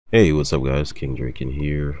Hey, what's up guys? King Drake in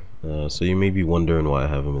here. So you may be wondering why I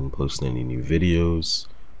haven't been posting any new videos.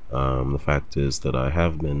 The fact is that I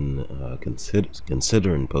have been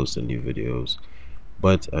considering posting new videos,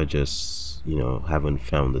 but I just, haven't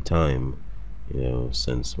found the time,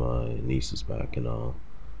 since my niece is back and all.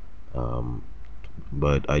 Um,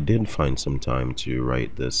 but I did find some time to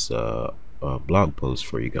write this blog post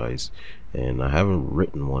for you guys, and I haven't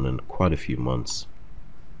written one in quite a few months.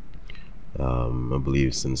 I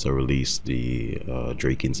believe since I released the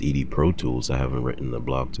Drakens ED Pro Tools, I haven't written a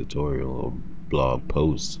blog tutorial or blog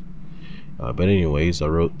post. But anyways, I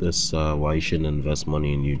wrote this why you shouldn't invest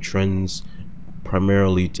money in new trends,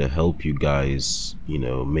 primarily to help you guys,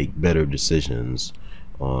 make better decisions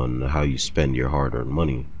on how you spend your hard-earned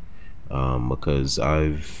money. Because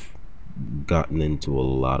I've gotten into a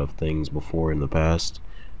lot of things before in the past,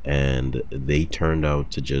 and they turned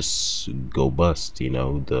out to just go bust.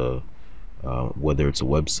 Whether it's a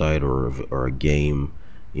website or a game,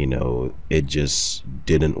 it just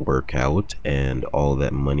didn't work out, and all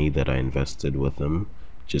that money that I invested with them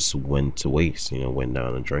just went to waste, went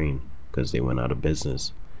down the drain because they went out of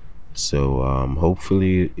business. So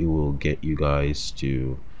hopefully it will get you guys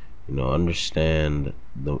to, understand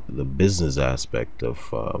the business aspect of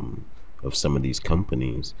some of these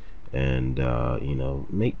companies, and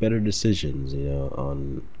make better decisions,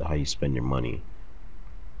 on how you spend your money.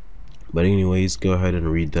 But anyways, go ahead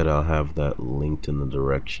and read that. I'll have that linked in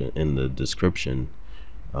the description.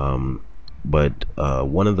 But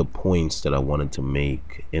one of the points that I wanted to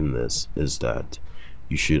make in this is that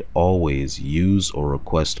you should always use or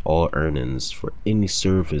request all earnings for any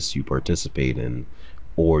service you participate in,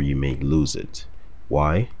 or you may lose it.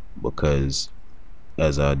 Why? Because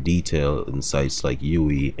as I detail in sites like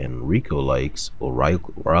Yui and Rico likes or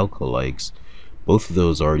Ralco likes, both of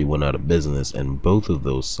those already went out of business, and both of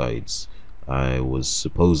those sites I was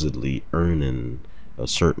supposedly earning a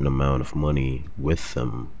certain amount of money with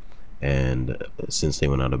them, and since they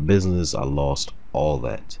went out of business, I lost all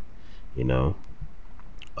that, you know.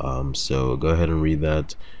 So go ahead and read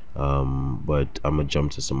that. But I'm gonna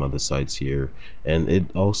jump to some other sites here, and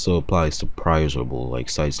it also applies to Prizeable, like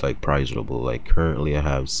sites like Prizeable. Like currently I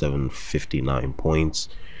have 759 points.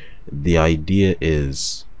 The idea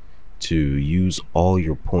is to use all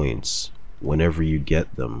your points whenever you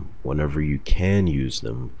get them, whenever you can use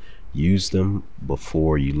them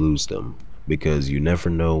before you lose them, because you never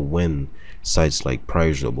know when sites like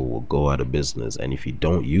Prizeable will go out of business, and if you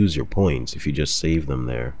don't use your points, if you just save them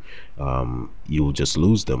there, you will just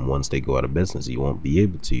lose them once they go out of business. You won't be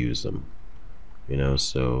able to use them,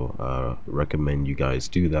 so recommend you guys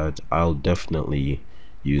do that. I'll definitely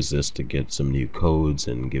use this to get some new codes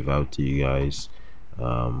and give out to you guys,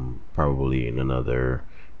 probably in another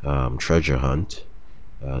treasure hunt,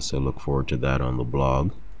 so look forward to that on the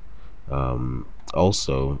blog.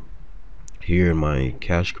 Also, here in my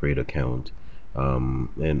Cash Crate account,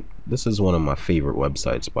 and this is one of my favorite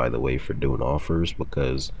websites, by the way, for doing offers,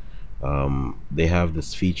 because they have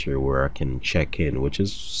this feature where I can check in, which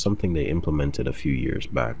is something they implemented a few years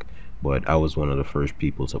back, but I was one of the first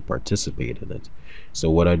people to participate in it. So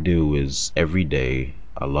what I do is every day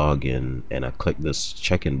I log in and I click this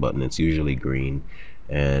check-in button. It's usually green,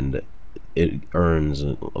 and it earns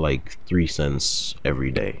like 3 cents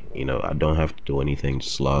every day. I don't have to do anything,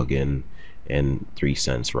 just log in, and 3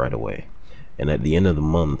 cents right away. And at the end of the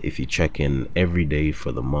month, if you check in every day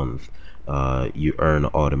for the month, you earn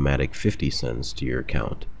automatic 50 cents to your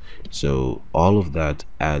account. So all of that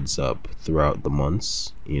adds up throughout the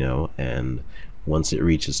months, and once it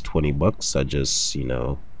reaches 20 bucks, I just,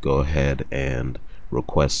 go ahead and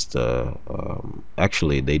request,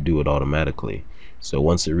 actually they do it automatically. So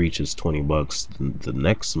once it reaches 20 bucks, the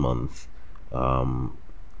next month,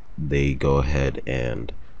 they go ahead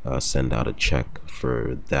and send out a check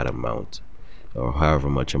for that amount, or however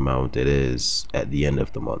much amount it is at the end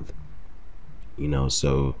of the month.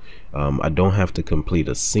 So I don't have to complete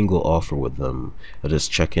a single offer with them. I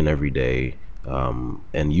just check in every day,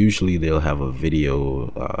 and usually they'll have a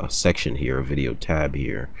video section here, a video tab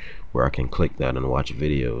here, where I can click that and watch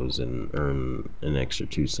videos and earn an extra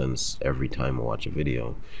 2 cents every time I watch a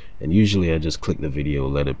video. And usually I just click the video,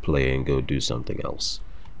 let it play, and go do something else.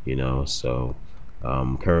 So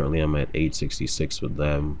currently I'm at 866 with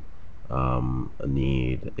them. I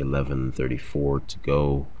need 1134 to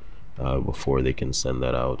go before they can send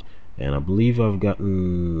that out, and I believe I've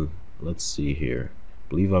gotten, let's see here, I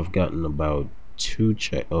believe I've gotten about 3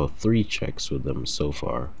 checks with them so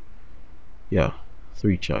far. Yeah,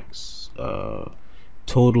 3 checks,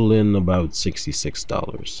 total in about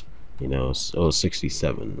 $66, so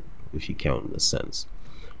 67 if you count in the cents.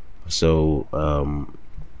 So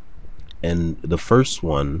And the first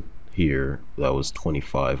one here, that was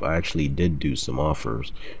 25, I actually did do some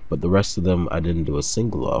offers, but the rest of them I didn't do a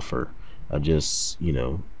single offer. I just,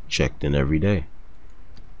 checked in every day,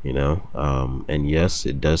 and yes,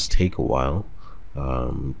 it does take a while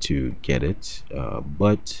to get it,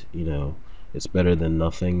 but it's better than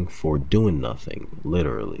nothing for doing nothing,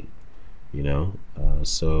 literally.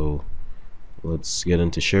 So let's get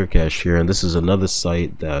into ShareCash here, and this is another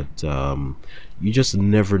site that you just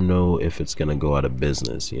never know if it's gonna go out of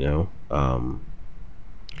business.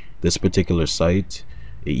 This particular site,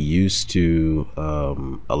 it used to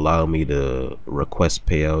allow me to request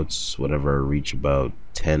payouts whenever I reach about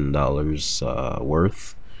 $10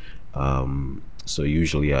 worth. So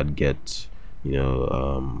usually I'd get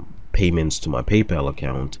payments to my PayPal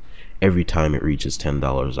account every time it reaches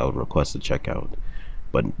 $10. I would request a checkout,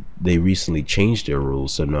 but they recently changed their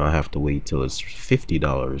rules, so now I have to wait till it's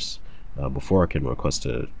 $50 before I can request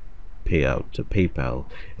a payout to PayPal,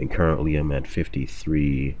 and currently I'm at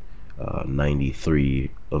 53.93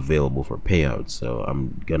 available for payouts. So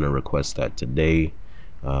I'm gonna request that today,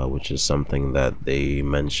 which is something that they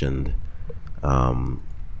mentioned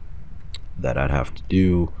that I'd have to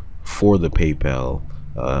do for the PayPal.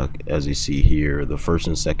 As you see here, the first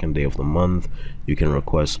and second day of the month, you can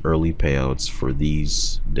request early payouts for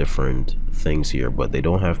these different things here, but they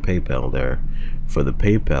don't have PayPal there. For the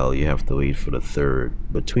PayPal, you have to wait for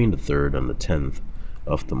between the 3rd and the 10th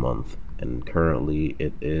of the month, and currently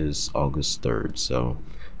it is August 3rd, so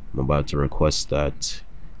I'm about to request that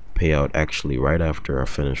payout actually right after I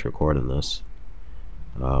finish recording this.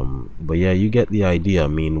 But yeah, you get the idea. I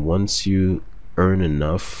mean, once you earn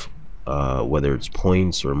enough, whether it's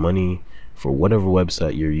points or money for whatever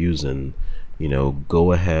website you're using,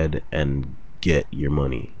 go ahead and get your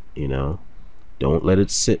money. Don't let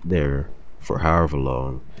it sit there for however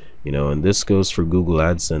long, and this goes for Google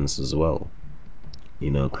AdSense as well.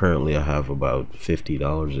 Currently I have about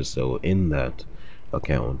 $50 or so in that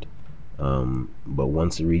account, but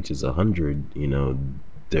once it reaches 100,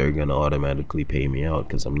 they're gonna automatically pay me out,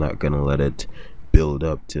 because I'm not gonna let it build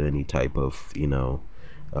up to any type of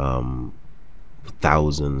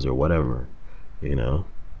thousands or whatever.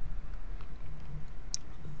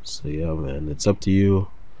 So yeah, man, it's up to you,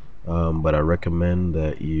 but I recommend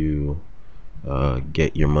that you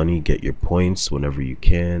get your money, get your points whenever you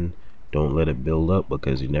can. Don't let it build up,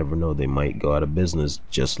 because you never know, they might go out of business,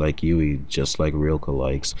 just like Yui, just like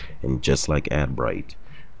Realkalikes, and just like AdBright.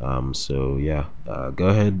 So yeah, go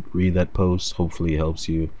ahead, read that post. Hopefully it helps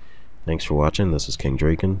you. Thanks for watching. This is King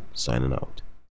Draken signing out.